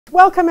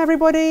Welcome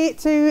everybody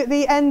to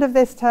the end of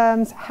this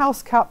term's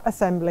House Cup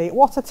Assembly.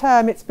 What a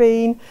term it's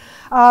been,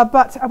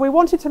 but we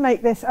wanted to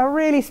make this a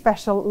really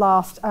special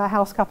last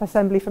House Cup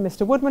Assembly for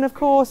Mr. Woodman, of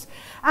course,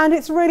 and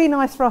it's really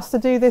nice for us to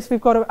do this.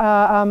 We've got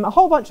a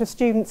whole bunch of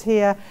students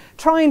here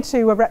trying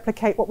to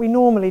replicate what we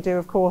normally do,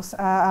 of course,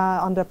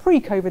 under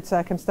pre-COVID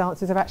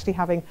circumstances of actually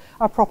having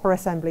a proper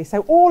assembly.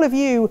 So all of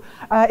you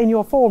in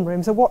your form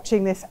rooms are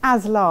watching this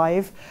as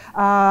live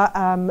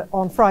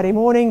on Friday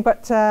morning,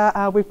 but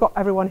we've got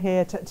everyone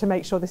here to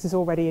make sure this is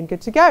all ready and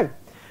good to go.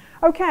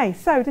 Okay,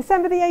 so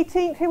December the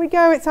 18th, here we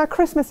go. It's our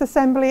Christmas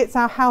assembly. It's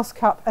our House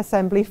Cup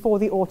assembly for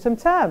the autumn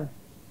term.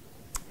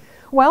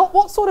 Well,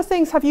 what sort of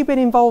things have you been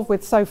involved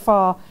with so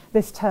far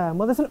this term?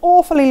 Well, there's an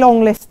awfully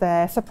long list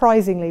there,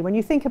 surprisingly, when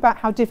you think about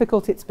how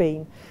difficult it's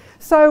been.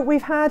 So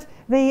we've had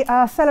the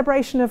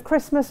celebration of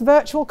Christmas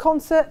virtual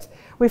concert.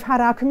 We've had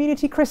our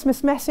community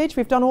Christmas message.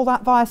 We've done all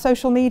that via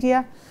social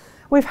media.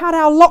 We've had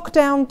our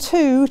Lockdown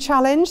 2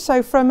 challenge,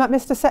 so from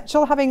Mr.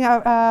 Setchell, having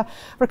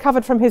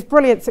recovered from his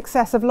brilliant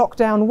success of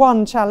Lockdown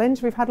 1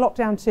 challenge, we've had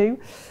Lockdown 2.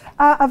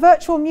 A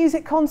virtual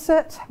music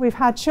concert, we've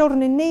had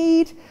Children in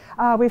Need,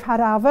 we've had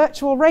our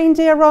virtual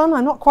reindeer run.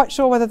 I'm not quite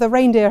sure whether the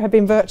reindeer have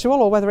been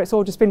virtual or whether it's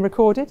all just been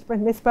recorded, but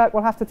Miss Burke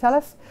will have to tell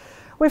us.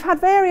 We've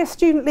had various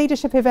student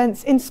leadership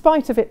events in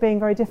spite of it being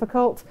very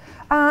difficult,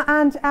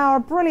 and our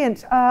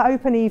brilliant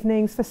open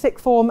evenings for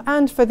sixth form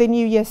and for the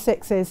New Year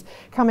Sixes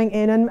coming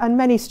in, and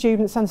many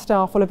students and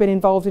staff will have been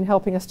involved in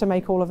helping us to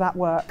make all of that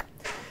work.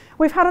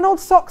 We've had an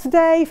Odd Socks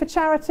Day for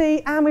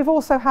charity, and we've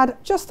also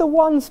had just the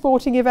one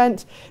sporting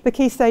event, the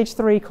Key Stage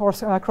 3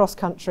 cross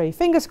country.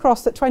 Fingers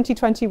crossed that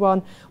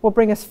 2021 will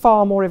bring us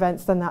far more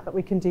events than that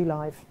we can do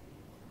live.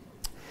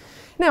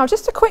 Now,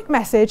 just a quick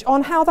message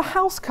on how the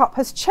House Cup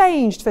has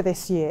changed for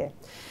this year.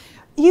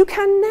 You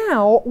can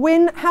now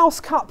win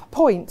House Cup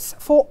points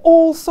for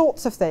all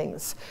sorts of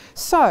things.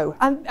 So,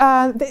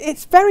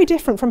 it's very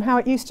different from how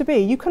it used to be.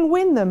 You can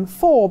win them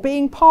for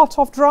being part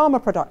of drama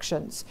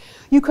productions.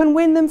 You can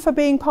win them for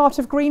being part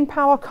of Green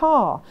Power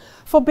Car,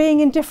 for being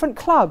in different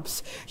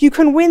clubs. You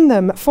can win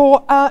them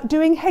for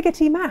doing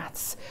Hegarty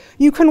Maths.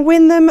 You can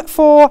win them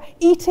for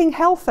eating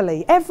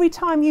healthily. Every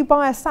time you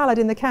buy a salad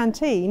in the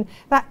canteen,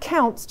 that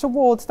counts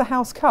towards the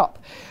House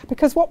Cup.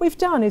 Because what we've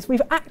done is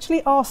we've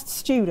actually asked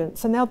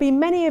students, and there'll be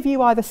many of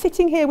you either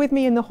sitting here with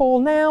me in the hall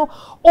now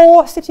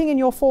or sitting in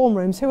your form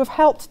rooms who have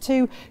helped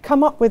to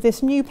come up with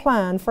this new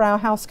plan for our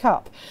House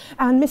Cup.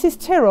 And Mrs.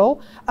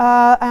 Tyrrell,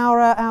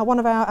 one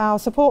of our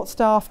support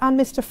staff, and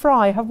Mr.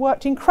 Fry have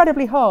worked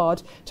incredibly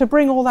hard to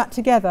bring all that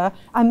together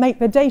and make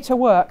the data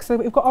work so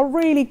that we've got a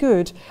really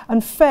good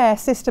and fair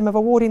system of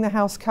awarding the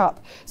House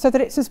Cup so that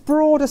it's as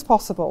broad as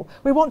possible.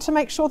 We want to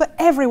make sure that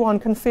everyone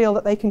can feel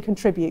that they can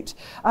contribute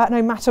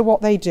no matter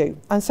what they do.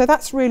 And so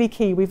that's really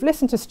key. We've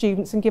listened to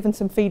students and given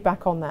some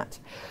feedback on that.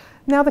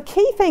 Now, the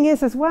key thing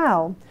is as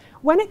well,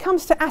 when it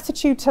comes to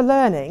attitude to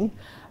learning,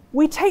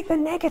 we take the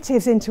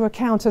negatives into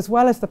account as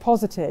well as the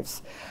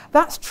positives.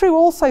 That's true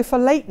also for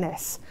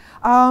lateness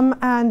and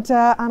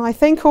I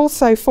think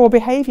also for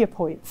behaviour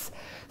points.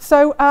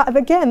 So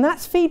again,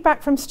 that's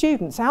feedback from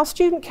students. Our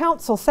student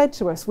council said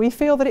to us, we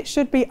feel that it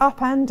should be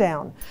up and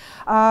down.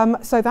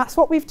 So that's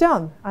what we've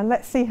done. And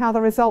let's see how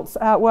the results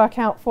work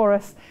out for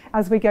us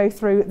as we go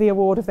through the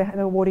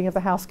awarding of the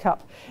House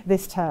Cup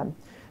this term.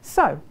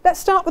 So let's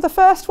start with the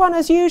first one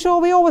as usual.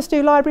 We always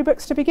do library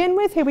books to begin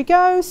with. Here we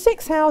go,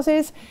 6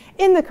 houses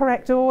in the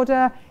correct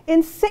order.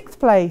 In 6th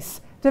place,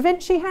 Da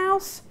Vinci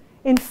House.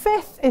 In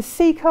 5th is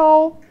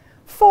Seacole.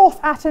 4th,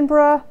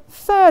 Attenborough.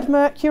 3rd,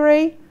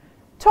 Mercury.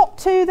 Top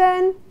 2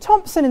 then,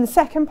 Thompson in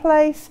 2nd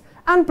place,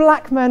 and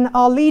Blackman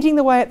are leading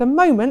the way at the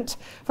moment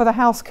for the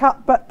House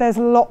Cup, but there's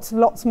lots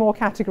more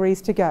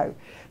categories to go.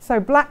 So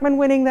Blackman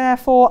winning there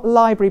for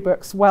library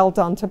books. Well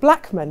done to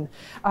Blackman.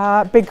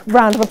 Big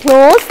round of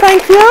applause,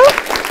 thank you.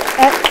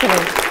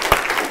 Excellent.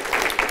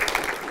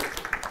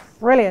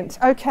 Brilliant.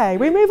 Okay,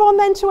 we move on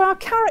then to our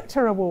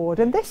character award,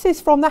 and this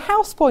is from the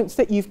house points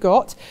that you've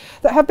got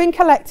that have been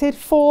collected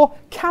for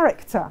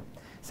character.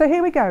 So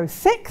here we go.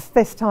 6th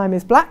this time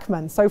is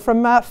Blackman, so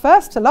from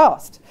first to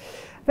last.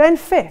 Then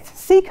 5th,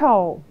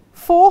 Seacole.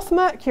 4th,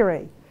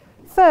 Mercury.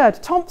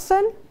 3rd,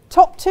 Thompson.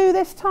 Top 2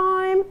 this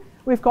time.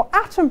 We've got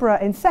Attenborough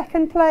in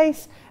 2nd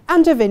place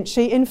and Da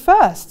Vinci in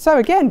 1st. So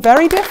again,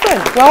 very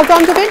different. Well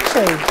done, Da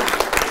Vinci.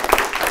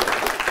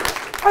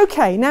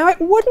 Okay, now it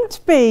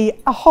wouldn't be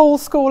a whole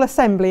school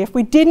assembly if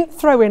we didn't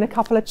throw in a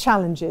couple of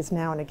challenges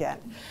now and again.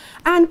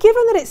 And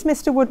given that it's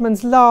Mr.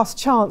 Woodman's last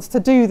chance to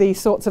do these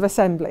sorts of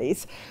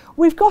assemblies,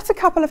 we've got a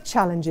couple of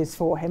challenges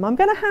for him. I'm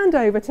going to hand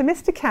over to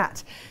Mr.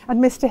 Catt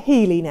and Mr.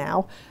 Healy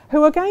now,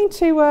 who are going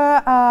to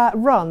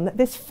run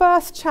this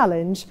first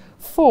challenge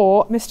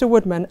for Mr.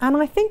 Woodman. And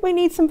I think we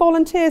need some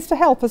volunteers to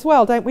help as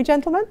well, don't we,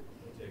 gentlemen?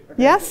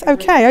 Yes?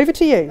 Okay, over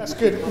to you. That's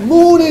good.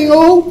 Morning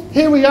all.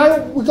 Here we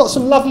go. We've got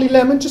some lovely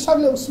lemon. Just have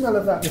a little smell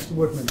of that, Mr.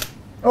 Woodman.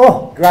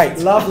 Oh, great.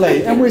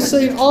 Lovely. And we're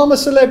seeing I'm a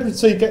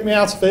Celebrity, get me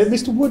out of here.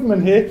 Mr.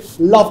 Woodman here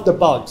loved the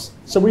bugs.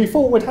 So we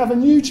thought we'd have a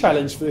new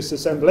challenge for this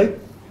assembly.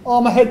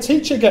 I'm a head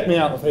teacher, get me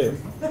out of here.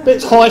 But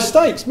it's high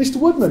stakes. Mr.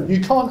 Woodman, you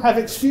can't have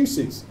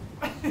excuses.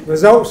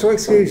 Results or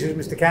excuses,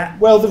 Mr. Cat?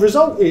 Well, the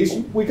result is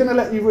we're going to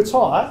let you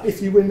retire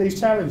if you win these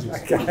challenges.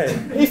 Okay.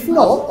 If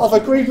not, I've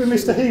agreed with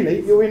Mr.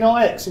 Healy, you're in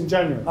IX in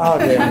January. Oh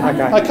dear,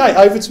 okay. Okay,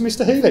 over to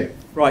Mr. Healy.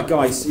 Right,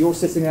 guys, you're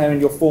sitting there in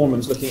your form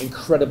rooms looking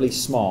incredibly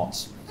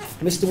smart.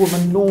 Mr.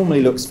 Woodman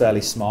normally looks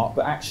fairly smart,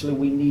 but actually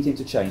we need him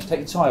to change.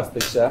 Take your tie off,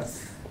 please, sir.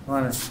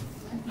 Right.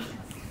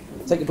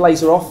 Take your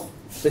blazer off.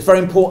 It's very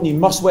important, you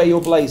must wear your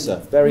blazer.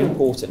 Very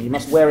important. You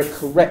must wear it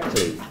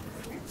correctly.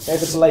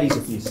 There's a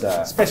blazer for you,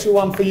 sir. Special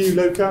one for you,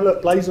 Luca.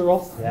 Look, blazer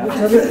off.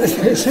 Yeah.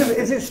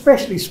 Is it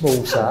specially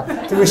small,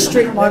 sir, to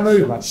restrict my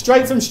movement?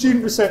 Straight from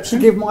student To reception.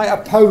 give my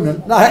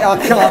opponent... No, I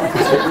can't.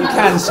 You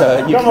can,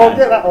 sir. You Come can. on,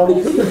 get that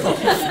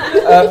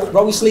on.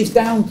 Roll your sleeves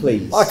down,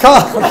 please. I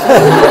can't.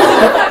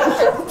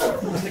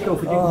 Mr. Cool,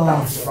 could you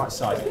balance to the right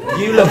side?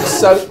 You look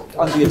so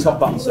under your top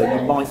button, sir.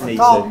 You might need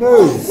Can't to.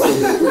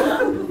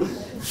 move.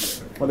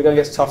 Well, the going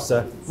gets tough,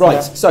 sir.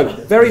 Right, so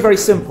very, very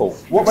simple.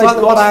 What It's like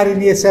the one I had in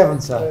year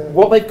 7, sir.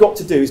 what they've got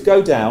to do is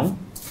go down,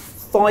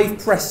 5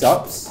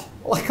 press-ups.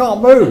 I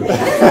can't move.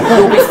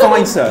 You'll be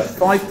fine, sir.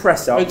 5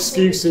 press-ups.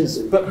 Excuses.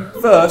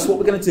 But first, what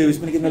we're going to do is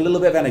we're going to give them a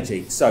little bit of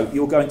energy. So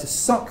you're going to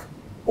suck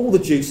all the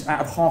juice out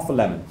of half a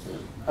lemon.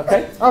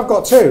 Okay? I've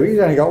got 2, he's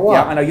only got 1.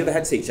 Yeah, I know, you're the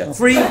head teacher.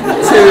 3, 2, 1,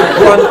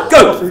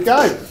 go! Here we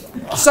go.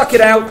 Suck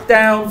it out,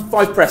 down,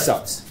 5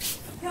 press-ups.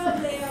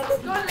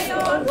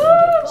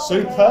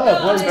 Superb.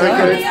 Well Very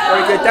done. good,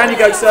 very good. Down you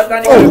go, sir.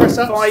 Down you go.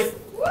 Press-ups. 5.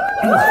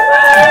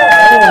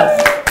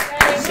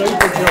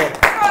 Super job.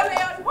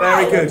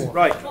 Very good.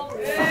 Right.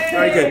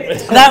 Very good.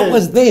 That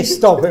was this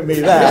stopping me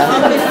there.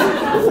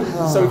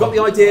 So we've got the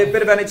idea,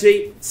 bit of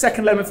energy.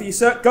 Second lemon for you,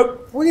 sir. Go.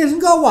 Well, he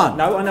hasn't got one.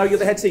 No, I know, you're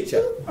the head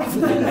teacher.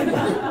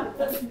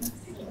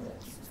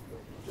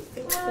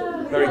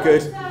 Very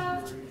good.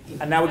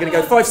 And now we're going to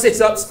go 5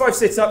 sit-ups, 5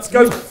 sit-ups,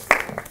 go.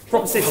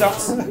 Proper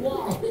sit-ups.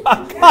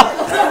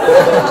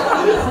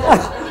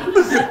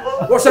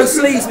 Watch those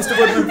sleeves, Mr.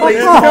 Woodman,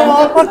 please.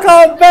 I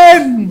can't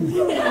bend.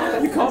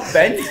 You can't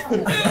bend.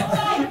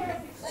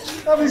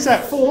 How many's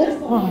that? 4?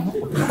 Well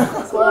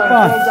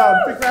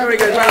done. Big round. Very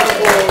good, round of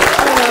applause.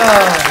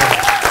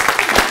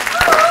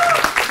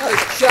 That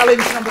is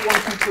challenge number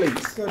 1 complete.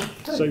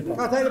 Super.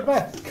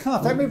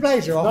 Can't take my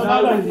blazer off.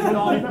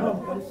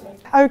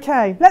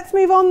 Okay, let's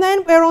move on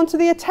then. We're on to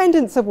the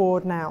attendance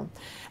award now.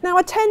 Now,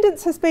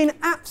 attendance has been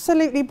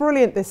absolutely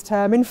brilliant this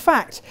term. In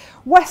fact,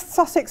 West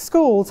Sussex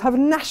schools have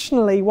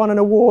nationally won an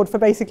award for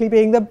basically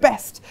being the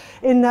best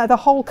in the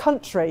whole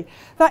country.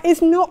 That is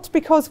not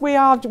because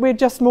we're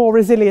just more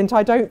resilient,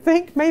 I don't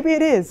think. Maybe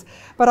it is.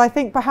 But I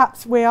think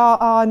perhaps we've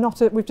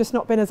just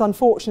not been as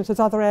unfortunate as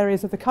other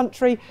areas of the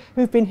country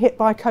who've been hit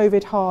by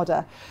COVID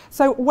harder.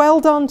 So well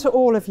done to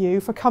all of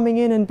you for coming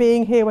in and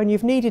being here when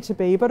you've needed to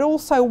be, but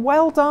also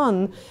well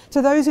done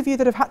to those of you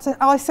that have had to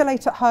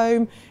isolate at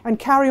home and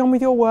carry on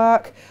with your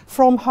work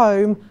from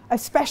home,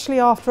 especially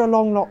after a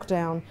long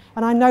lockdown.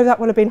 And I know that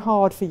will have been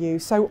hard for you.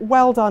 So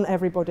well done,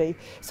 everybody.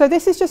 So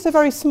this is just a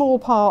very small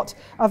part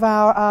of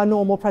our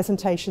normal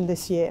presentation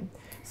this year.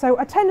 So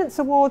attendance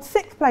awards: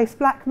 6th place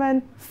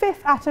Blackman,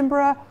 5th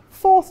Attenborough,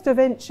 4th Da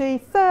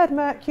Vinci, 3rd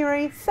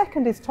Mercury,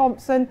 2nd is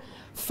Thompson.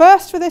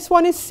 First for this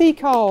one is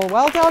Seacole.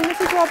 Well done,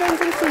 Mrs. Robbins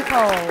and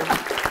Seacole.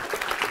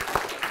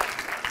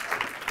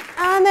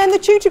 And then the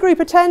tutor group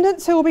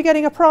attendants who will be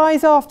getting a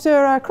prize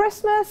after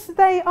Christmas,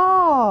 they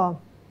are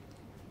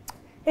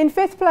in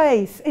 5th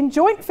place, in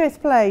joint 5th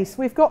place.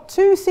 We've got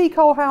 2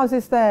 Seacole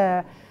houses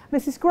there,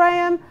 Mrs.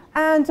 Graham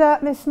and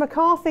Miss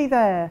McCarthy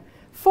there.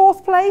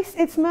 4th place,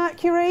 it's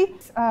Mercury,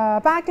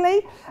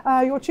 Bagley,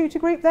 your tutor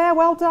group there,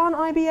 well done,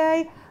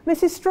 IBA.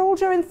 Mrs.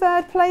 Stralger in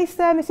 3rd place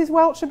there. Mrs.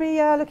 Welch will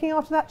be looking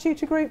after that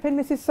tutor group in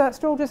Mrs.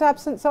 Stralger's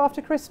absence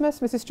after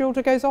Christmas. Mrs.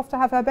 Stralger goes off to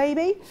have her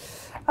baby.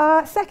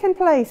 2nd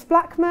place,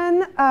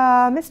 Blackman,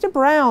 Mr.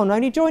 Brown,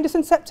 only joined us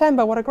in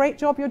September. What a great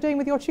job you're doing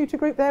with your tutor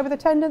group there with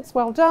attendance,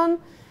 well done.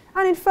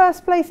 And in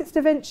 1st place, it's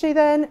Da Vinci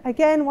then,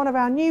 again, one of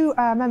our new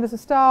members of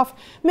staff.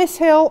 Miss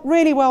Hill,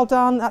 really well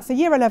done. That's the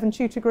Year 11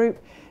 tutor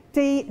group,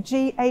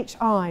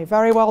 DGHI.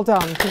 Very well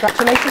done.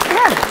 Congratulations to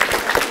them.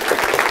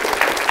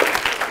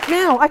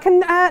 Now, I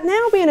can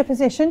now be in a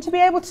position to be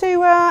able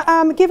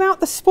to give out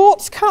the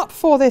Sports Cup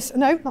for this.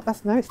 No,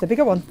 it's the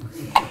bigger one.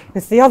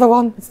 It's the other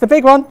one. It's the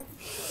big one.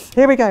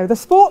 Here we go. The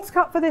Sports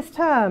Cup for this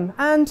term.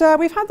 And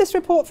we've had this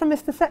report from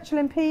Mr. Setchell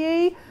in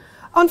PE.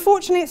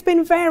 Unfortunately, it's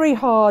been very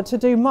hard to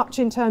do much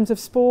in terms of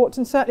sport,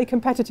 and certainly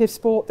competitive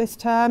sport this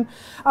term.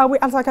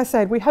 Like I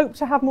said, we hope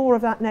to have more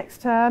of that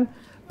next term.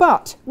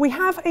 But we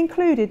have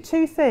included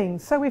 2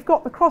 things. So we've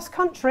got the cross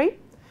country.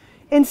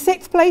 In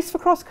 6th place for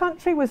cross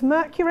country was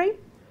Mercury.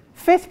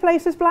 5th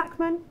place was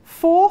Blackman.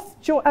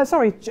 Joint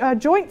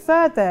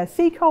 3rd there,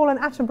 Seacole and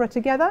Attenborough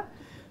together.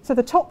 So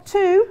the top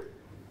 2,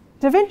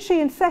 Da Vinci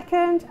in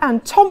 2nd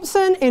and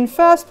Thompson in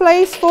 1st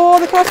place for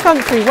the cross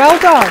country. Well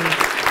done.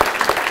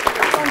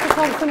 Well done to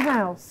Thompson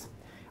House.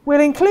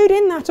 We'll include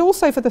in that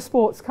also for the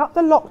Sports Cup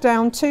the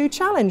Lockdown 2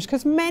 challenge,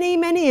 because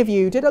many of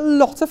you did a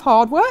lot of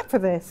hard work for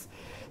this.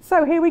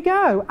 So here we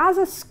go. As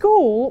a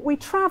school, we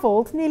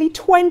travelled nearly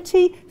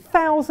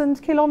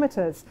 20,000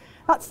 kilometres.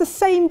 That's the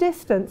same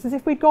distance as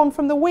if we'd gone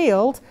from the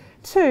Weald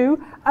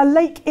to a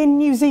lake in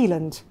New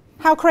Zealand.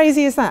 How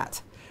crazy is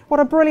that?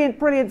 What a brilliant,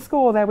 brilliant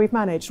score there we've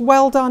managed.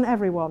 Well done,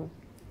 everyone.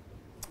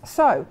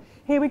 So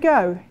here we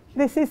go.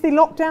 This is the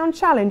lockdown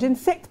challenge. In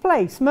 6th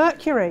place,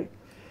 Mercury.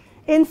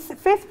 In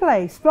 5th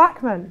place,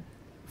 Blackman.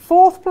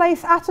 4th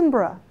place,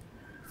 Attenborough.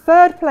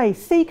 3rd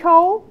place,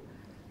 Seacole.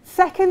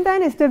 2nd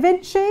then is Da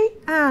Vinci,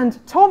 and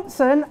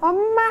Thompson, a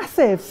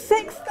massive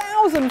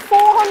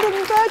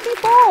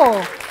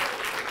 6,434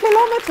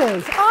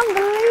 kilometres.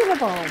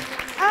 Unbelievable.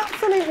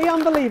 Absolutely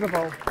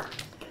unbelievable.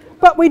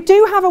 But we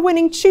do have a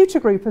winning tutor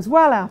group as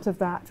well out of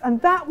that, and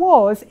that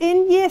was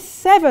in Year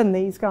 7,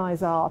 these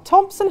guys are.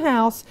 Thompson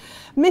House,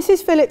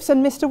 Mrs. Phillips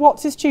and Mr.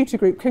 Watts' tutor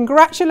group.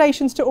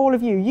 Congratulations to all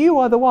of you. You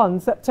are the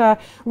ones that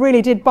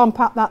really did bump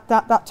up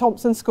that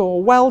Thompson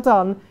score. Well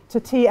done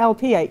to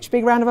TLPH.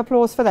 Big round of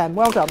applause for them.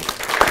 Well done.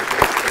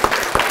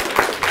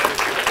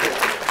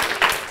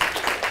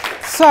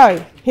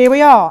 So, here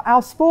we are,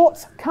 our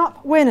Sports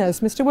Cup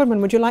winners. Mr.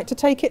 Woodman, would you like to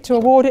take it to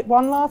award it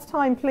one last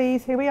time,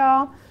 please? Here we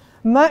are.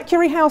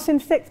 Mercury House in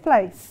 6th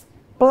place,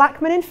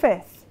 Blackman in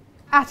 5th,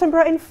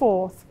 Attenborough in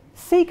 4th,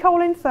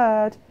 Seacole in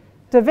 3rd,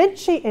 Da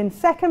Vinci in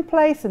 2nd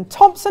place, and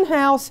Thompson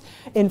House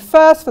in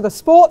 1st for the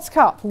Sports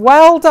Cup.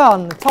 Well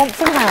done,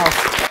 Thompson House.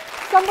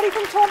 Somebody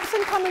from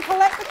Thompson, come and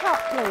collect the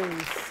cup,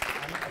 please.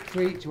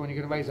 3, 2, 1, you're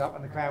going to raise up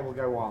and the crowd will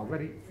go wild.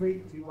 Ready?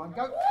 3, 2, 1,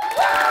 go!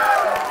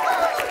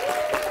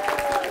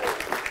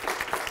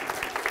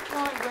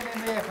 Right, winning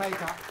the FA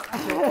Cup.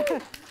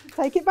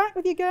 Take it back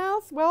with you,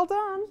 girls. Well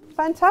done.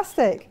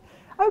 Fantastic.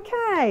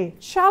 Okay,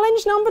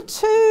 challenge number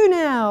 2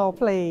 now,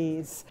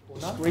 please.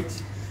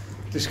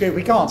 Discreet.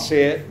 We can't see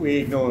it, we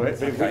ignore it,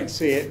 but if we can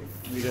see it,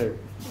 we do.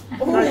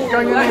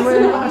 Going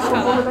anywhere nice on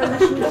holiday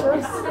this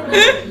year, sir?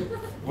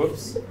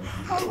 Whoops.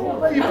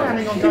 Where are you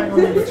planning on going on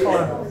your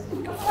retirement?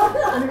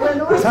 Anywhere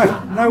nice?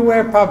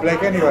 Nowhere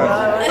public, anywhere.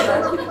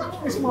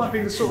 This might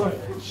be the sort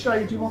of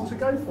shade you want to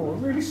go for. It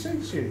really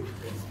suits you.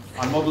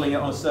 I'm modelling it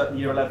on a certain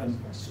Year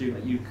 11 student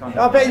that you kind of...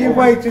 I bet you've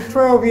waited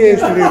 12 years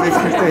to do this,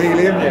 Mr.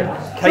 Healy, haven't you?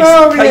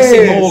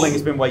 Casey Morling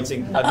has been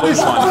waiting a long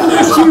time.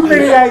 Just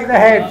humiliate the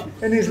head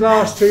in his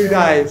last 2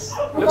 days.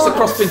 Looks a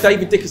cross between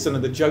David Dickerson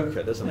and the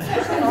Joker, doesn't it?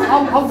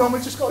 Hold on,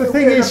 we've just got The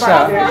thing is,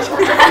 sir,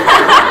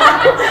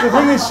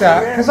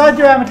 because I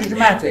do amateur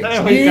dramatics,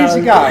 years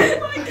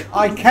ago,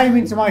 I came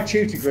into my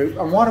tutor group,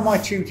 and one of my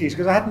tutees,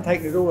 because I hadn't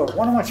taken it all off,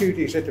 one of my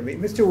tutees said to me,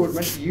 Mr.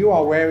 Woodman, you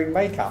are wearing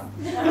makeup.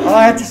 And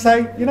I had to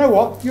say, you know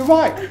what, you're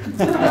right.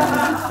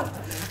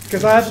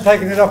 Because I hadn't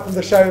taken it off from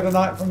the show the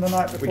night before.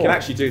 We can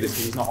actually do this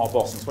because he's not our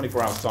boss. In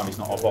 24 hours' time, he's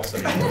not our boss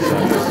anymore.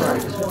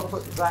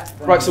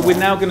 Right, so we're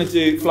now going to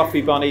do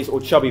fluffy bunnies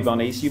or chubby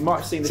bunnies. You might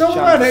have seen this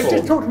challenge before.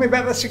 Just talk to me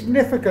about the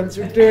significance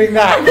of doing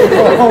that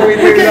before we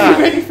do that.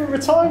 Ready for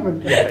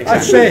retirement. Yeah,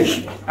 exactly. I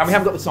see. And we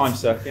haven't got the time,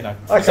 sir, you know.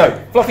 Okay. So,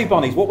 fluffy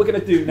bunnies. What we're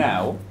going to do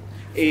now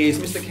is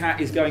Mr.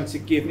 Cat is going to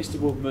give Mr.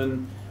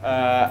 Woodman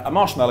a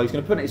marshmallow. He's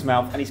going to put it in his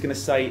mouth and he's going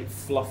to say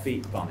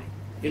fluffy bunny.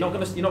 You're not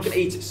going to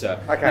eat it, sir.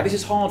 Okay. Now, this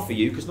is hard for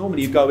you because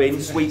normally you go in,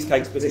 sweets,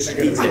 cakes, but this is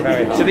eat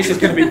it. So this is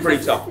going to be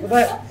pretty tough.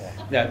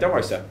 Yeah, don't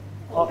worry, sir.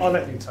 I'll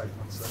let you take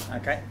one, sir.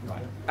 Okay.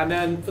 Right. And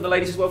then for the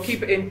ladies as well,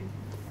 keep it in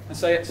and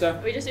say it,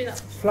 sir. We just do that.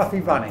 Fluffy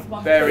bunny.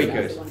 Very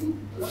good.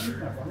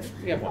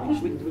 Yeah,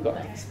 we've got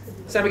it.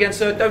 Same again,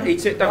 sir. Don't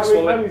eat it. Don't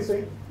swallow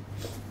it.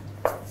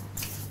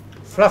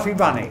 Fluffy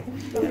bunny.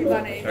 Fluffy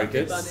bunny. Very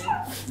good.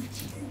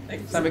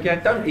 Same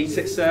again. Don't eat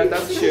it, sir.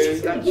 Don't chew.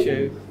 Don't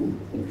chew.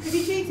 Is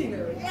he cheating,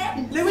 Louis?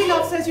 Louis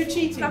Love says you're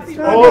cheating. Fluffy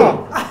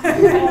Oh.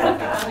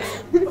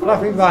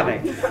 Fluffy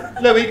bunny.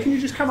 Louis, can you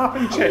just come up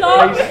and check,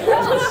 please?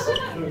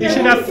 He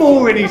should have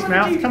 4 in his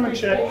mouth. Come and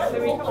check.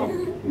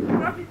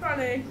 Fluffy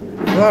bunny.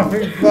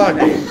 Fluffy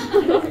bunny.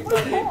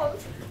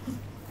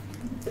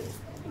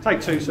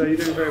 Take 2, sir. You're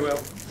doing very well.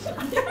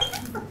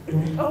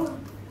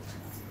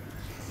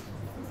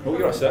 Oh,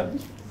 you're right, sir.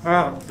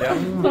 Yeah.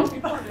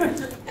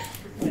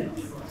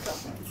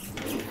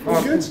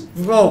 All good?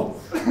 Roll.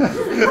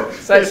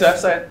 Say it, sir.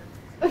 Say it.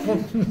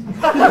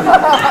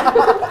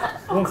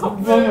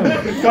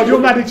 God, you'll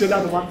manage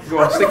another one. Go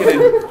on, stick it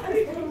in.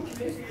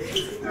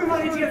 We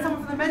might need to get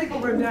someone from the medical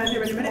room down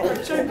here in a minute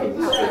for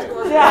choking.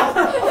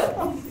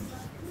 Yeah.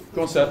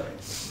 Go on, sir.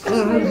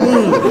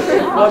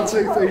 1,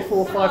 2, 3,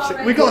 4, 5, 6.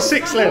 We've got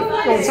 6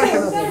 left. Go on, take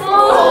another one.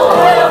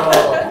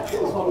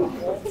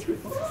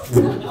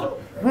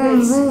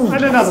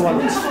 And another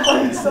one.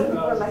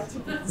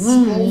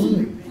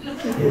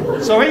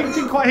 Sorry,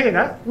 didn't quite hear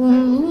that.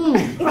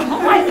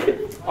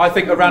 I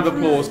think a round of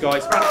applause,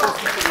 guys.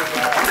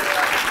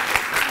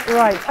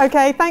 Right,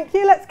 okay, thank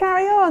you. Let's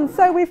carry on.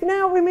 So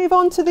we move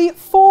on to the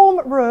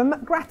form room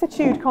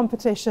gratitude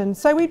competition.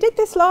 So we did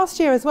this last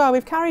year as well.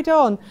 We've carried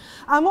on.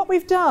 And what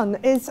we've done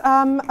is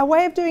a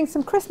way of doing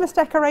some Christmas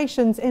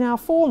decorations in our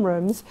form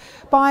rooms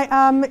by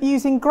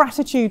using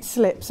gratitude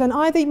slips and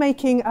either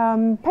making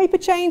paper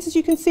chains, as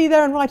you can see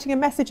there, and writing a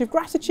message of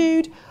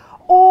gratitude,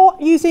 or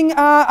using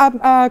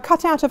a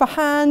cutout of a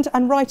hand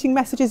and writing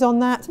messages on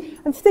that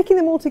and sticking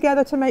them all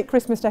together to make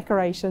Christmas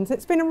decorations.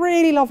 It's been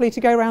really lovely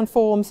to go around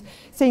forms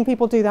seeing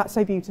people do that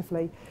so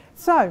beautifully.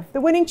 So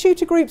the winning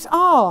tutor groups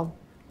are,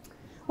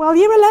 well,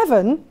 Year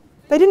 11,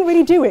 they didn't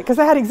really do it because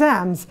they had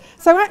exams.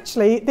 So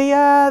actually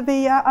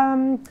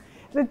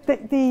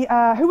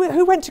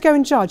who went to go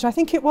and judge? I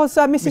think it was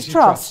Mrs.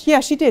 Truss.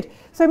 Yeah, she did.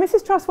 So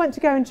Mrs. Truss went to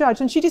go and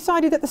judge, and she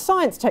decided that the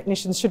science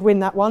technicians should win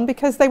that one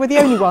because they were the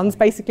only ones,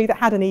 basically, that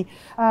had any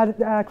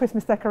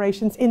Christmas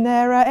decorations in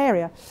their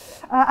area.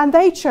 And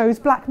they chose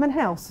Blackman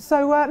House.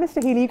 So,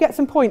 Mr. Healy, you get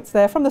some points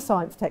there from the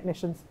science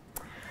technicians.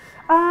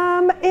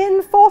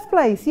 In fourth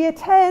place, Year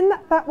 10,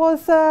 that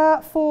was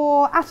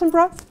for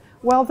Attenborough.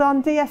 Well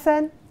done,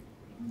 DSN.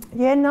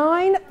 Year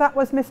 9, that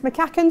was Miss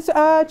McCacken's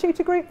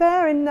tutor group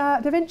there in Da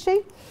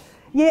Vinci.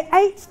 Year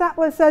 8, that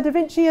was Da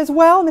Vinci as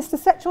well, Mr.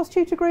 Setchell's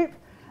tutor group.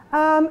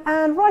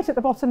 And right at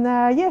the bottom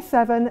there, Year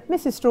 7,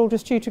 Mrs.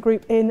 Stralder's tutor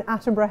group in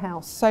Attenborough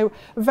House. So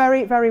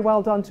very, very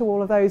well done to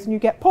all of those. And you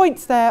get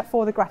points there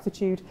for the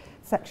gratitude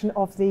section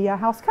of the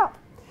House Cup.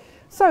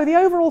 So the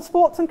overall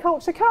Sports and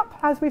Culture Cup,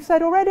 as we've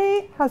said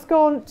already, has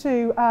gone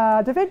to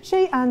Da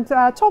Vinci and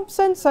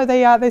Thompson. So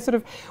they sort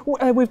of,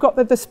 we've got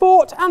the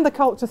sport and the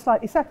culture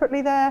slightly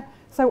separately there.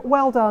 So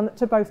well done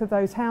to both of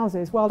those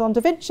houses. Well done, Da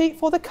Vinci,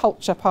 for the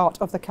culture part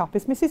of the cup.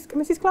 Is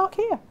Mrs. Clark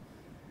here?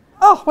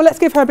 Oh, well, let's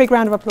give her a big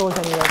round of applause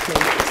anyway, please.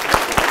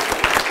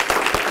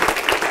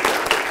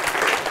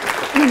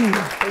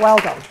 Well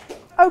done.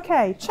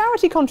 Okay,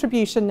 charity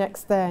contribution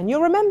next then.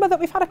 You'll remember that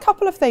we've had a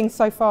couple of things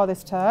so far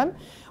this term.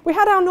 We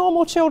had our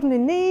normal children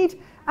in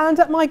need, and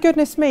my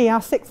goodness me,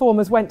 our sixth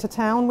formers went to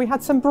town. We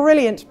had some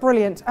brilliant,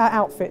 brilliant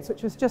outfits,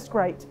 which was just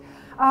great.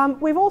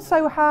 We've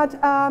also had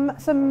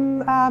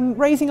some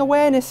raising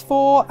awareness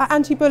for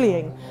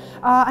anti-bullying.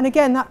 And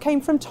again, that came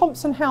from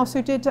Thompson House,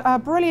 who did a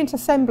brilliant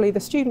assembly. The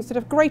students did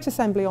a great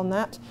assembly on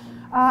that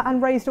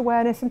and raised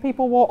awareness, and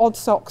people wore odd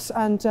socks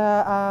and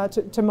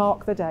to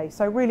mark the day.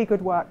 So really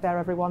good work there,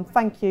 everyone.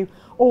 Thank you.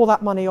 All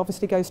that money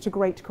obviously goes to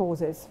great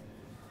causes.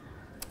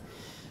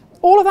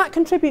 All of that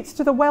contributes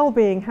to the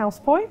Wellbeing House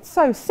points.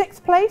 So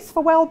 6th place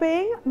for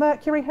Wellbeing,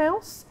 Mercury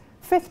House.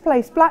 5th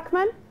place,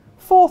 Blackman.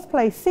 4th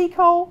place,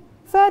 Seacole.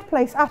 3rd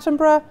place,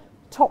 Attenborough.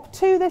 Top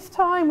 2 this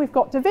time. We've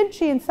got Da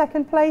Vinci in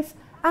 2nd place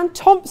and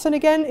Thompson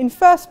again in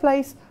 1st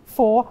place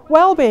for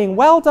Wellbeing.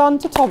 Well done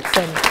to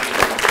Thompson.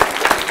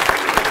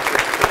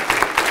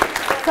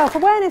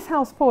 Self-Awareness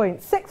House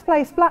points. 6th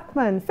place,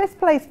 Blackman. 5th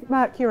place,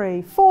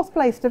 Mercury. 4th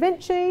place, Da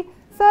Vinci.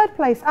 3rd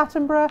place,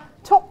 Attenborough.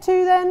 Top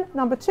 2 then.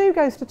 Number 2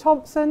 goes to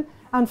Thompson.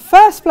 And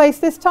 1st place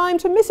this time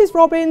to Mrs.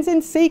 Robbins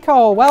in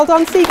Seacole. Well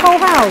done, Seacole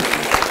House.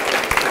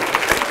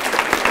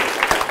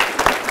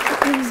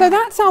 So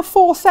that's our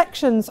 4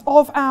 sections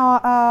of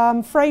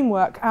our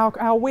framework,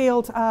 our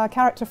Weald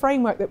character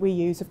framework that we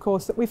use, of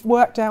course, that we've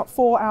worked out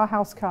for our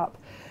House Cup.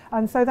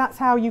 And so that's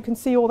how you can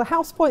see all the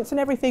house points and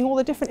everything, all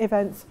the different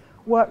events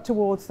work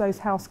towards those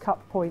House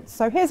Cup points.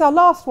 So here's our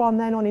last one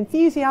then on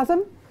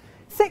enthusiasm.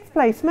 6th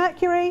place,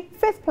 Mercury.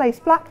 5th place,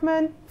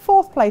 Blackman.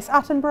 4th place,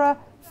 Attenborough.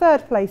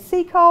 3rd place,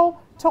 Seacole.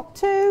 Top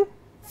 2.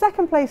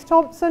 2nd place,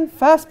 Thompson.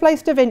 1st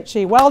place, Da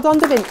Vinci. Well done,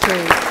 Da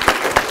Vinci.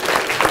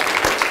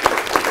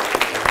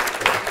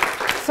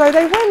 So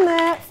they win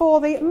there for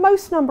the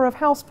most number of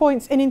house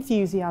points in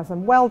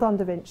enthusiasm. Well done,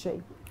 Da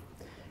Vinci.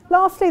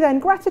 Lastly then,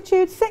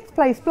 gratitude. 6th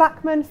place,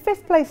 Blackman.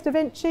 5th place, Da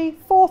Vinci.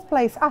 4th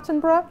place,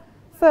 Attenborough.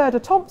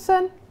 3rd,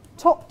 Thompson.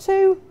 Top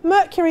 2,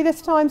 Mercury this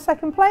time,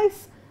 2nd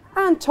place.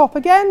 And top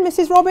again,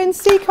 Mrs.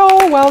 Robbins,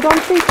 Seacole. Well done,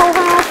 Seacole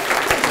House,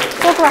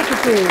 for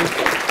gratitude.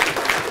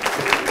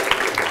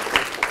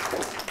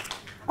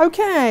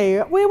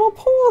 Okay, we will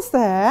pause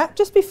there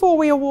just before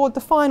we award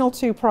the final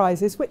 2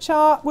 prizes, which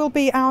will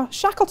be our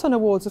Shackleton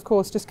Awards, of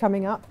course, just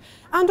coming up,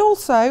 and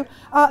also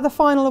the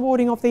final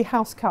awarding of the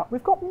House Cup.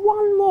 We've got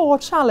one more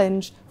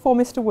challenge for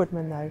Mr.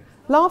 Woodman, though.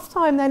 Last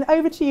time, then,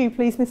 over to you,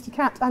 please, Mr.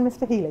 Catt and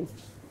Mr. Healy.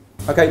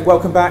 Okay,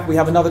 welcome back. We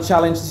have another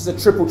challenge. This is a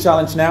triple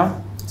challenge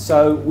now.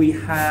 So we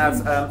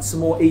have some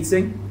more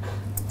eating.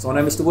 So I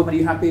know, Mr. Woodman, are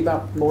you happy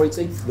about more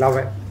eating? Love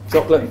it.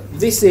 Chocolate.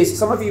 This is,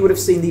 some of you would have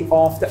seen the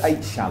After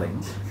 8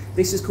 challenge.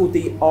 This is called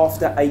the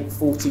After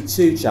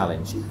 8:42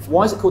 challenge.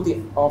 Why is it called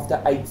the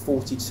After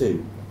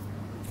 8:42?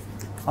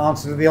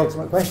 Answer to the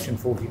ultimate question,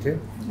 42.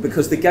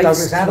 Because the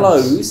gates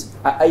close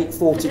at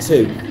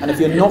 8:42. And if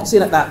you're not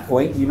in at that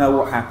point, you know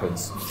what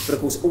happens. But of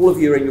course, all of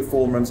you are in your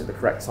form rooms at the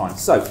correct time.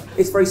 So,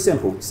 it's very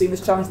simple. Seen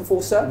this challenge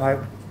before, sir? No.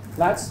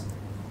 Lads?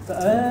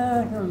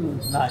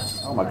 No.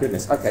 Oh my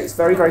goodness. Okay, it's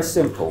very, very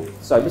simple.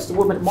 So, Mr.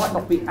 Woodman, it might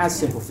not be as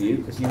simple for you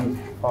because you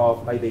are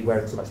maybe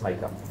wearing too much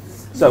makeup.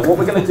 So what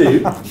we're going to do...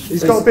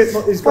 He's got a bit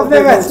more...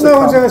 No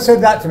one's ever said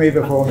that to me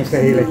before,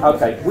 Mr. Healy.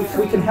 Okay,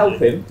 we can help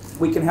him.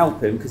 We can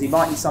help him because he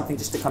might need something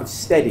just to kind of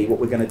steady what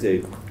we're going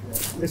to do.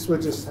 This will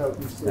just help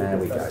you. There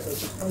we go.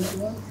 Oh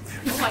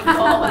my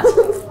God.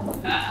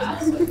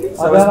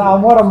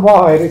 And what I'm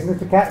worried is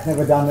Mr. Catt's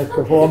never done this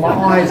before. My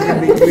eyes are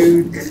going to be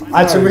glued.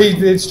 I had to read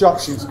the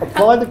instructions.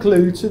 Apply the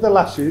glue to the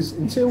lashes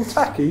until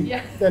tacky,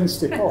 then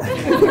stick on.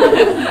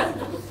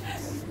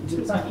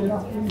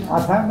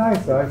 I don't know,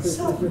 sir. It's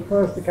the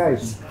first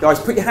occasion. Guys,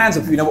 put your hands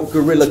up if you know what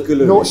Gorilla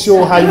Glue Not is.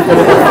 sure how you're going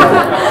to do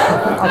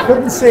I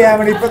couldn't see how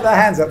many put their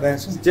hands up there.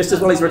 Just as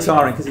well he's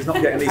retiring because he's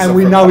not getting these. and off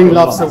we for know he couple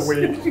of loves a months.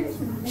 wig.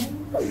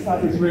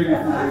 That was really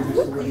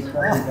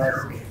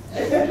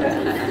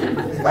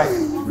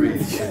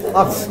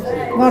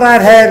I've not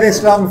had hair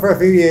this long for a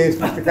few years,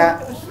 Mr.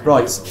 Cat.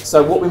 Right,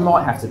 so what we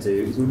might have to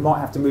do is we might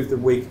have to move the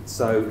wig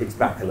so it's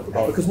back a little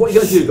bit. Because what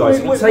you're going to do,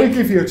 guys, We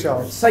give you a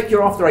chance. take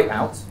your after eight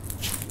out,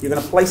 you're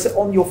going to place it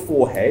on your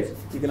forehead,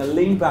 you're going to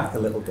lean back a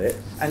little bit,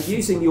 and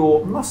using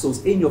your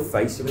muscles in your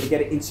face, you're going to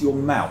get it into your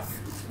mouth.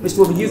 Mr.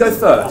 Woodman, you go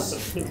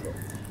first.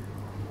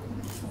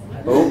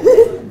 Oh.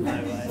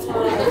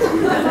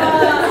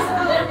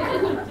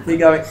 Keep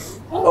going.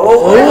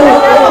 Oh.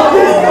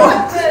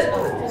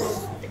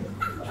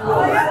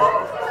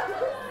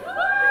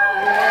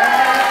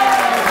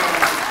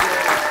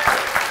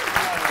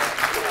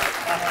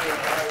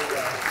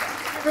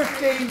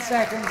 15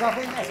 seconds, I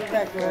think that's a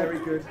record. Very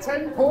good.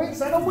 10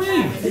 points and a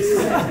win.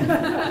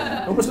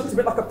 Almost looks a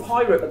bit like a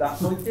pirate at that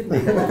point, didn't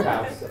he?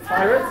 A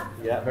pirate?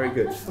 Yeah, very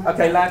good.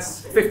 Okay,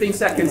 lads, 15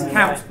 seconds.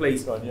 Count,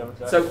 please. So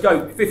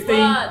go.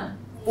 15,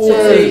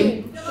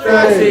 14,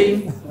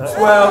 13,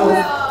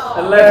 12,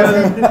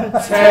 11,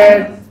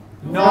 10,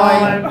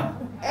 9,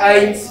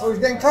 8,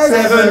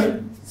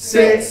 7,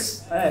 6,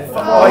 5.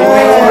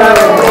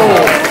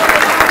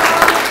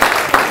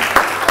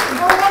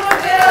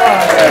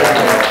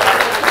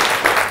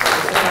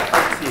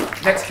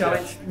 Next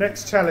challenge.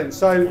 Next challenge.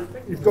 So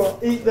you've got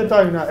to eat the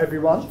donut,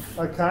 everyone,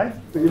 okay?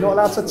 But you're not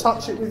allowed to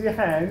touch it with your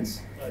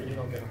hands,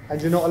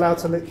 and you're not allowed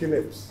to lick your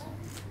lips,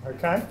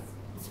 okay?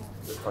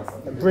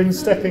 And Bryn's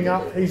stepping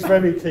up. He's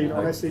very keen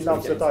on this. He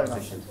loves the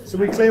donut. So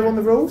we clear on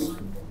the rules?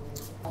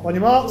 On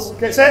your marks,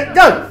 get set,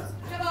 go!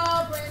 Come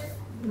on,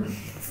 Bryn.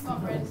 Come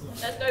on, Bryn.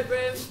 Let's go,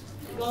 Bryn.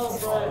 Go on,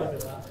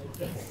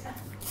 Bryn.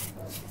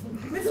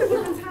 Mr.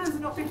 Woodman's hands are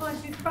not behind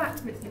his back,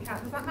 Mr.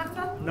 Cat. Does that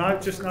matter? No,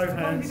 just no As long as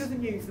he hands.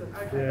 doesn't use them.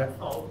 Okay. Yeah.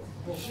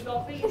 Should I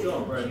be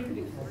on,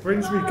 Bryn?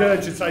 Bryn's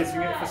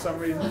regurgitating it for some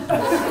reason.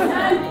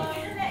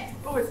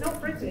 Oh, it's not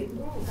pretty.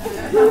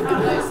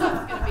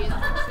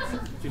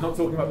 She's not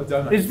talking about the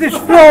donut. Is this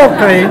floor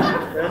clean?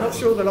 Yeah, not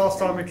sure the last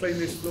time we cleaned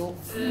this floor.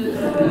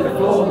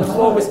 The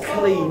floor was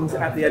cleaned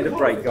at the end of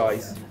break,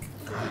 guys.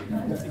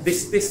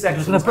 This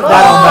section. I'm going to put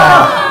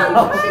that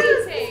on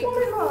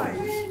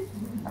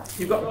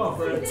You've got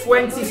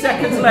 20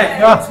 seconds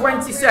left.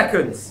 20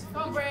 seconds.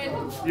 Come on,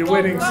 Bryn. You're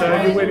winning,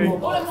 sir. You're winning.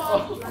 All in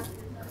one.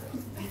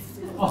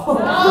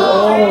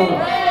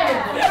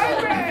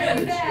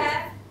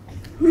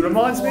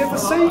 Reminds me of a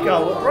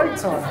seagull at break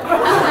time.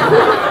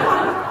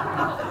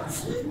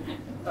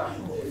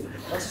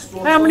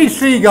 How many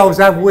seagulls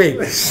have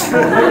wigs?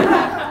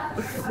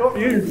 Not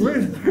you,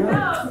 Bryn.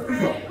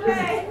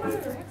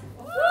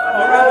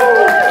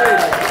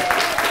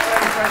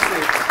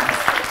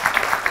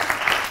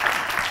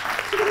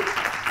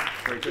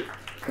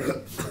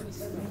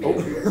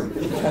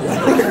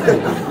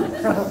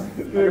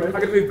 I'm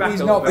going to move back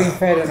He's a not little been bit.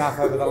 fed enough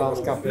over the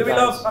last couple of Louis, days.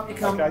 love, up you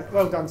come. Okay,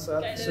 well done,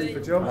 sir. Super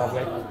job.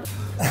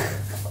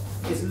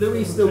 Is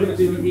Louis still going to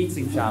do the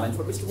eating challenge?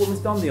 But Mr.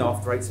 Woodman's done the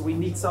after eight, so we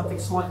need something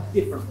slightly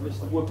different from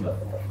Mr. Woodman.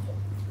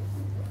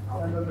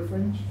 Hand on the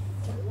fringe.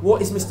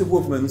 What is Mr.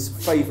 Woodman's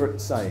favourite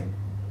saying?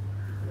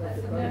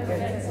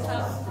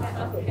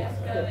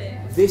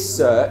 This,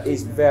 sir,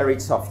 is very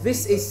tough.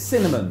 This is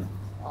cinnamon.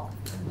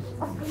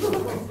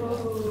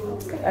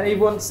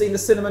 Anyone seen the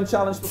cinnamon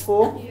challenge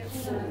before?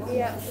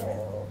 Yeah.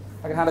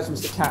 I can hand it to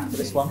Mr. Cat for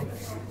this one.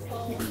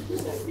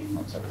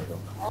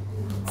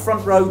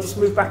 Front row, just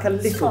move back a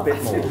little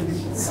bit more.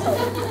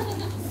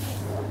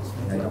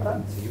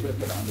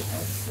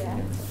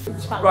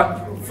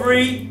 Right,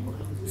 3,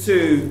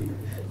 2,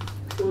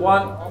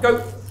 1,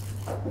 go.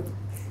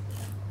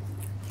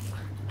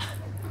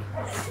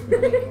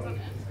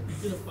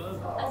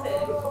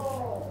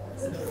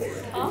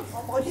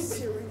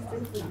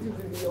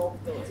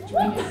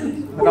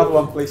 Another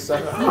one, please, sir.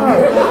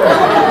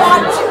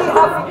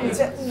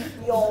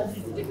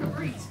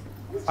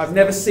 I've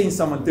never seen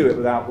someone do it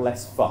without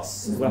less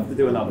fuss. We'll have to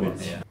do another one.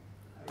 There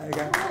you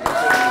go.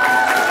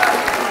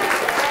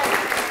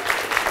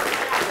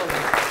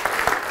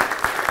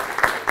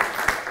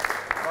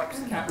 Right,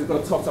 Mr. Cat, we've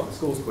got to top up the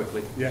scores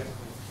quickly. Yeah.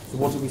 So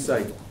what did we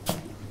say?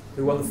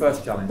 Who won the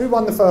first challenge? Who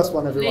won the first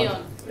one,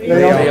 everyone?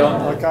 Leon.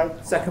 Leon. Okay.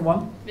 Second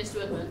one? Mr.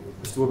 Woodman.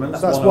 Mr. Woodman.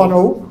 So that's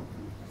 1-1.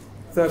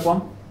 Third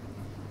one?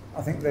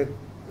 I think that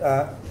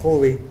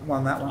Corey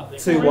won that one.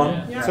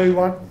 2-1.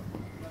 2-1.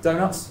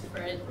 Donuts?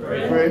 Bryn.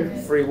 Bryn.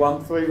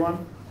 3-1.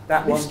 3-1.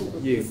 That one,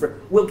 you.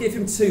 We'll give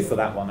him 2 for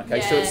that one, okay?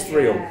 So it's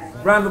 3-all.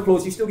 Round of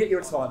applause. You still get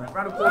your retirement.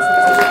 Round of applause for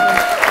Mr.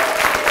 Woodman.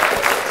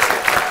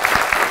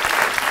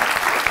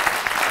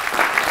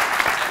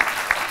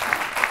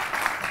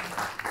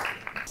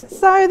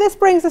 So this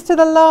brings us to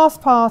the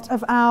last part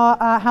of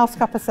our House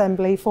Cup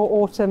Assembly for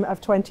autumn of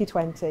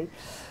 2020.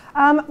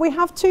 We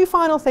have 2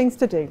 final things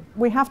to do.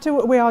 We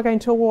are going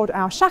to award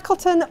our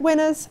Shackleton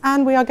winners,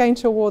 and we are going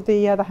to award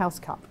the House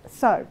Cup.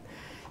 So,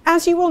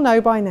 as you will know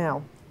by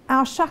now,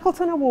 our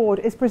Shackleton Award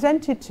is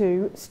presented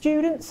to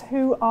students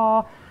who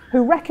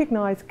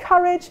recognise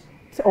courage,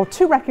 or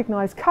to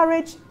recognise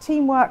courage,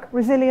 teamwork,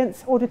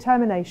 resilience or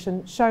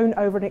determination shown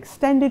over an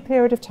extended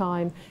period of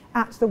time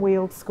at the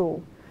Weald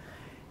School.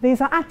 These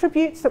are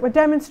attributes that were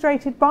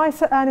demonstrated by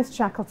Sir Ernest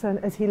Shackleton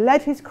as he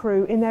led his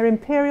crew in their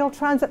Imperial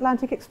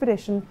Transatlantic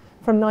Expedition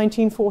from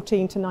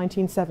 1914 to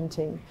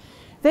 1917.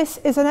 This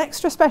is an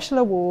extra special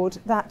award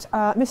that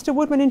Mr.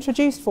 Woodman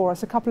introduced for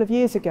us a couple of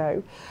years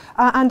ago,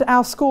 and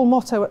our school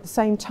motto at the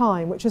same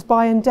time, which is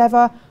by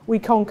endeavour we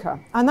conquer.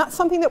 And that's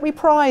something that we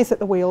prize at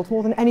the Weald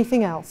more than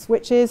anything else,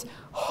 which is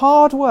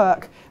hard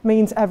work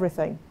means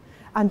everything.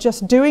 And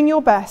just doing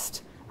your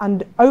best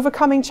and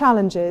overcoming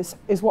challenges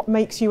is what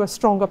makes you a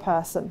stronger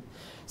person.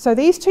 So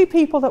these two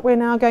people that we're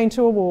now going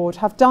to award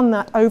have done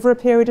that over a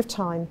period of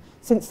time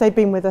since they've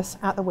been with us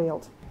at the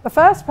Weald. The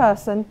first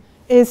person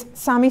is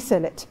Sammy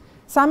Sillett.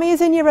 Sammy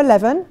is in Year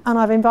 11, and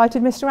I've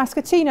invited Mr.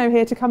 Ascatino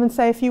here to come and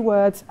say a few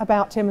words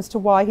about him as to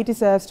why he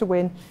deserves to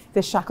win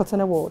this Shackleton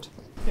Award.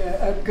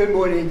 Good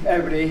morning,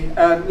 everybody.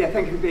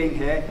 Thank you for being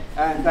here,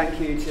 and thank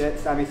you to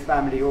Sammy's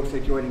family also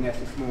joining us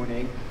this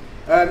morning.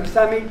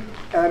 Sammy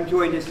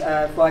joined us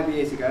 5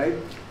 years ago.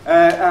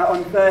 On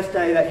the first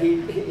day that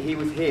he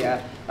was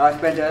here, I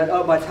spent a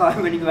lot of my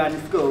time running around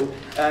the school,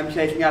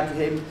 chasing after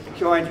him,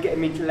 trying to get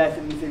him into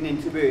lessons and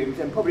into rooms,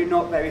 and probably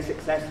not very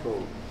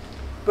successful.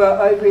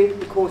 But over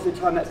the course of the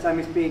time that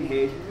Sammy's been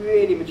here, he's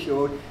really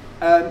matured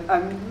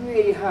and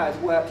really has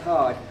worked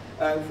hard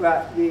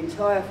throughout the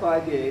entire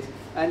 5 years,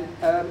 and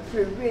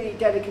through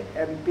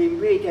being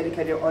really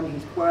dedicated on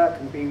his work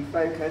and being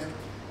focused,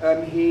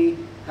 he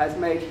has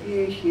made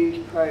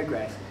huge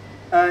progress.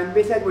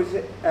 Miss Edwards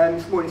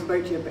this morning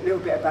spoke to you a little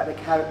bit about the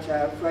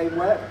character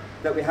framework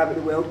that we have at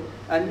the Weald,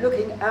 and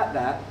looking at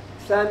that,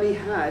 Sammy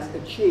has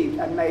achieved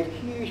and made a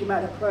huge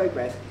amount of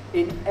progress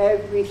in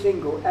every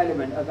single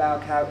element of our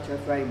character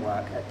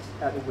framework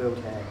at the Weald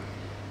here.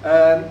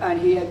 And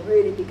he has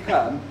really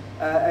become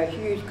a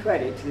huge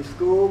credit to the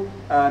school,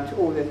 to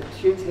all the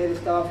students here, the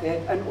staff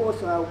here, and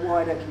also our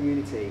wider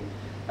community.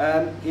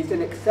 He's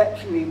done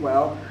exceptionally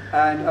well,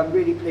 and I'm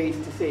really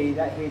pleased to see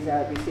that he's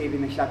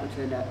receiving the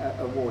Shackleton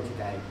Award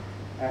today.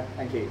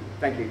 Thank you.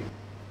 Thank you.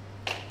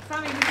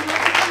 Sammy, would you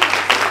like to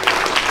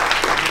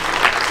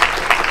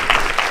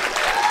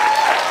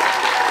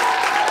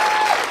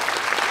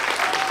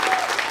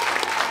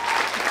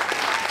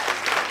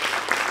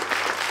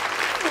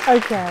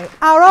Okay,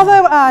 our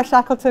other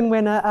Shackleton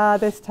winner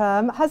this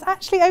term has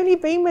actually only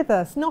been with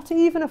us, not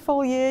even a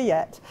full year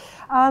yet.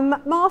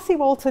 Marcy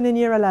Walton in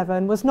Year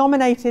 11 was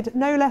nominated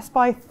no less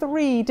by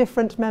 3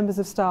 different members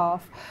of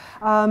staff.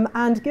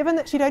 And given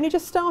that she'd only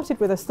just started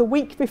with us the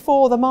week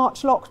before the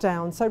March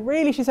lockdown, so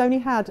really she's only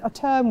had a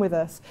term with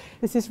us,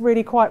 this is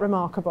really quite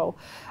remarkable.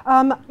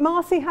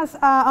 Marcy has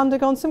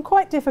undergone some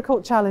quite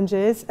difficult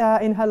challenges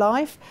in her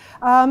life,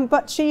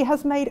 but she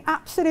has made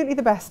absolutely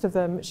the best of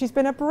them. She's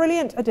been a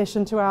brilliant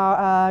addition to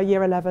our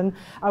Year 11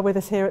 with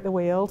us here at the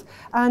Weald,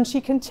 and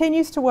she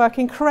continues to work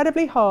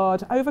incredibly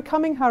hard,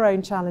 overcoming her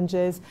own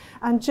challenges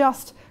and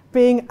just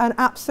being an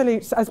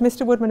absolute, as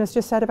Mr. Woodman has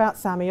just said about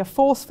Sammy, a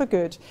force for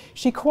good.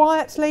 She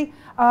quietly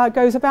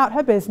goes about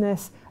her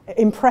business,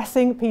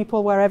 impressing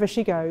people wherever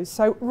she goes.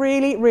 So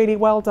really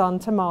well done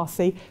to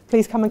Marcy.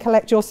 Please come and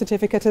collect your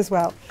certificate as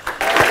well.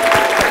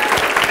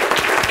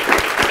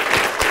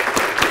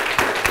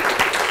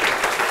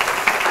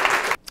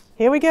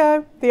 Here we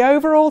go, the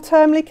overall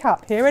Termly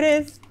Cup. Here it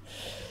is.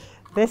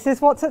 This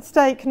is what's at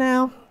stake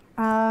now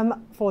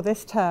for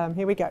this term.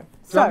 Here we go.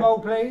 Drum roll,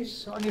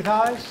 please, on your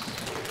thighs.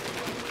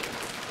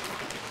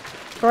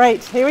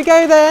 Great, here we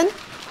go then.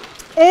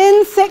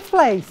 In 6th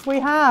place, we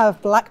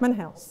have Blackman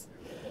House.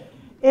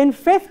 In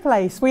 5th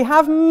place, we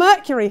have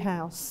Mercury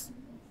House.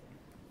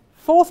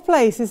 4th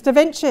place is Da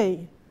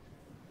Vinci.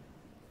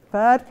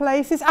 3rd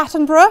place is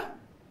Attenborough.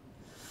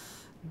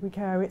 Here we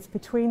go, it's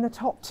between the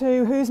top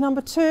 2. Who's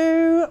number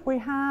 2? We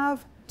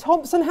have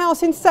Thompson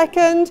House in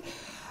 2nd.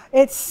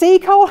 It's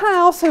Seacole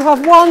House who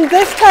have won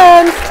this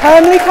term's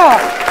Termly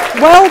Cup.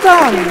 Well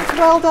done,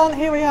 well done.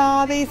 Here we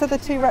are. These are the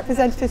 2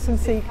 representatives from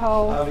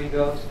Seacole. Lovely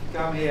girls,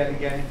 come here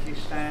again. If you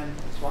stand,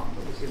 swap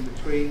this in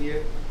between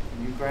you,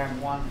 and you grab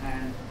one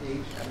hand each,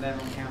 and then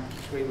on count of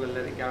 3 we'll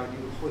let it go, and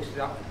you will hoist it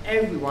up.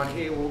 Everyone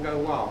here will go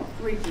wild.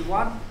 3, 2,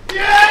 1.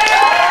 Yeah!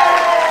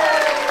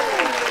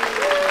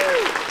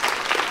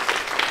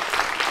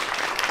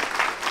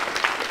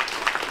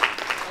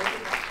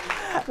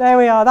 There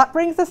we are. That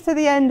brings us to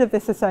the end of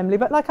this assembly.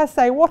 But like I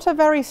say, what a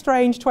very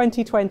strange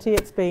 2020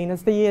 it's been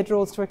as the year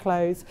draws to a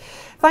close.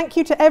 Thank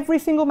you to every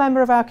single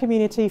member of our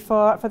community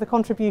for the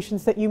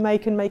contributions that you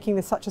make in making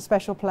this such a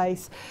special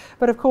place.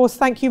 But of course,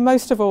 thank you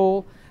most of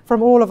all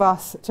from all of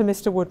us to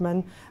Mr.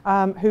 Woodman,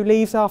 who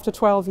leaves after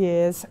 12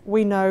 years.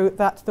 We know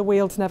that the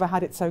Weald's never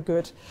had it so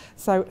good.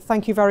 So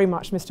thank you very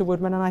much, Mr.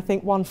 Woodman. And I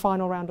think one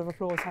final round of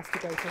applause has to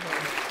go to him.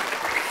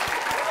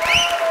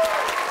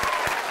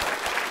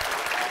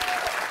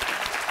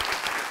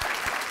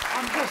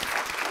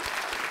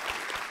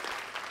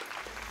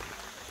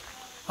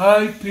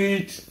 Hi,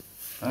 Pete.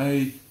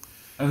 Hi.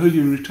 I heard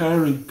you're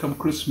retiring come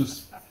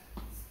Christmas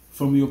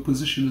from your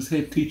position as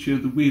head teacher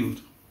of the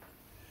Weald.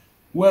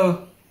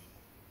 Well,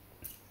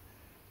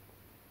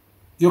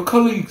 your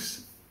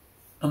colleagues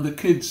and the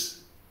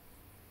kids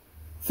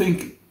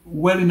think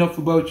well enough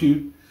about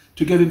you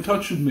to get in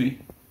touch with me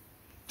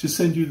to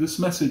send you this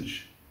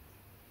message.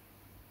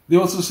 They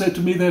also said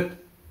to me that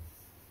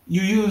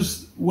you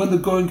use When the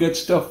Going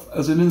Gets Tough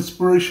as an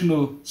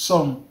inspirational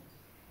song,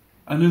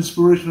 an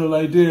inspirational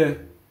idea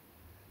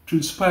to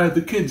inspire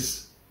the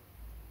kids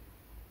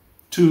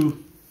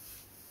to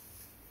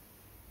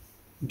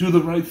do the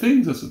right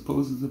things, I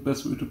suppose is the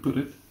best way to put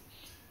it.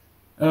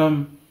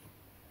 I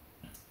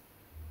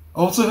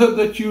also heard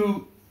that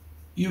you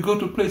go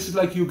to places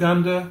like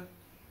Uganda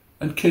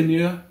and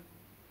Kenya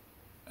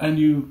and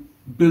you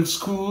build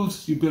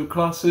schools, you build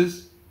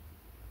classes.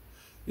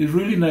 It's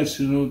really nice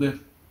to know that,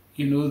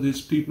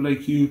 there's people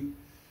like you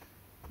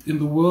in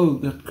the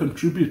world that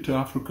contribute to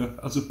Africa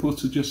as opposed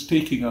to just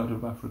taking out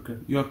of Africa.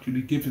 You're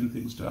actually giving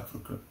things to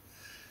Africa.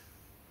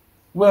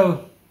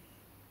 Well,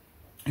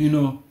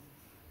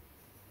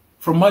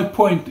 from my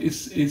point,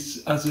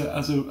 is as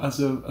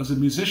a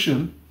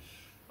musician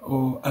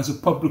or as a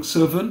public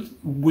servant,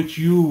 which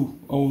you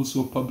are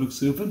also a public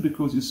servant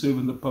because you're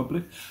serving the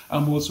public.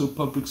 I'm also a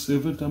public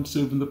servant. I'm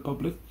serving the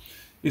public.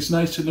 It's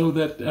nice to know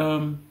that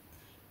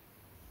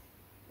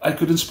I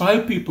could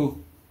inspire people,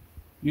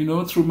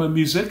 through my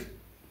music.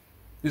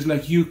 It's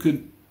like you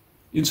could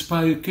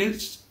inspire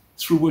kids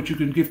through what you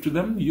can give to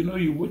them.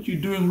 What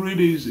you're doing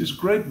really is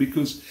great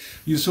because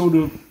you're sort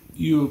of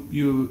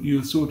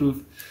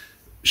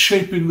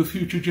shaping the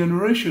future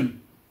generation.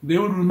 They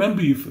will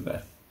remember you for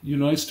that.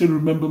 I still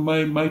remember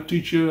my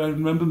teacher. I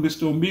remember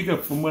Mr. Omega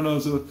from when I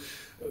was a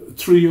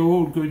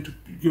 3-year-old going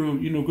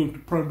to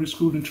primary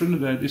school in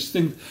Trinidad. These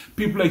things,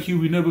 people like you,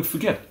 we never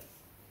forget.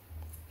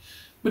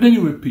 But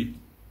anyway, Pete,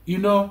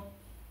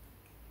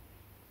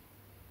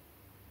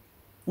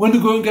 when the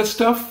going gets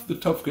tough, the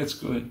tough gets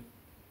going.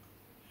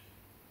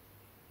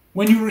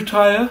 When you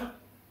retire,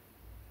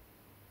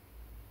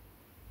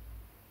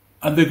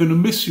 and they're going to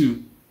miss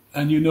you,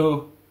 and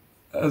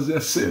as I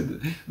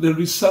said, there'll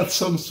be sad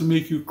songs to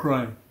make you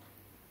cry.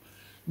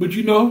 But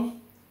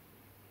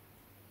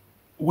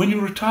when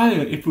you retire,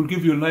 it will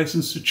give you a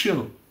license to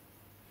chill.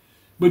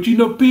 But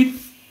Pete,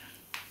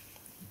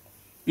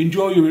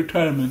 enjoy your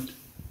retirement.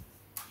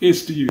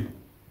 Here's to you.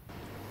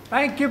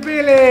 Thank you,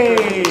 Billy.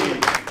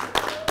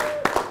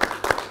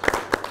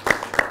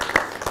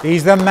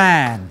 He's the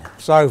man.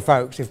 So,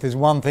 folks, if there's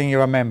one thing you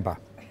remember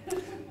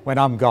when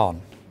I'm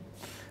gone,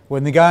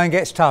 when the going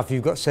gets tough,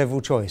 you've got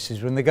several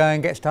choices. When the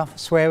going gets tough,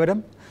 swear at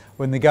them.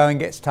 When the going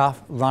gets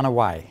tough, run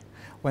away.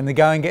 When the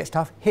going gets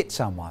tough, hit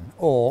someone.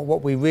 Or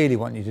what we really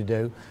want you to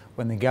do,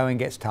 when the going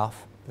gets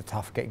tough, the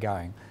tough get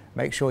going.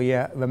 Make sure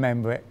you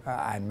remember it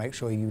and make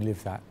sure you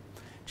live that.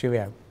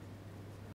 Cheerio.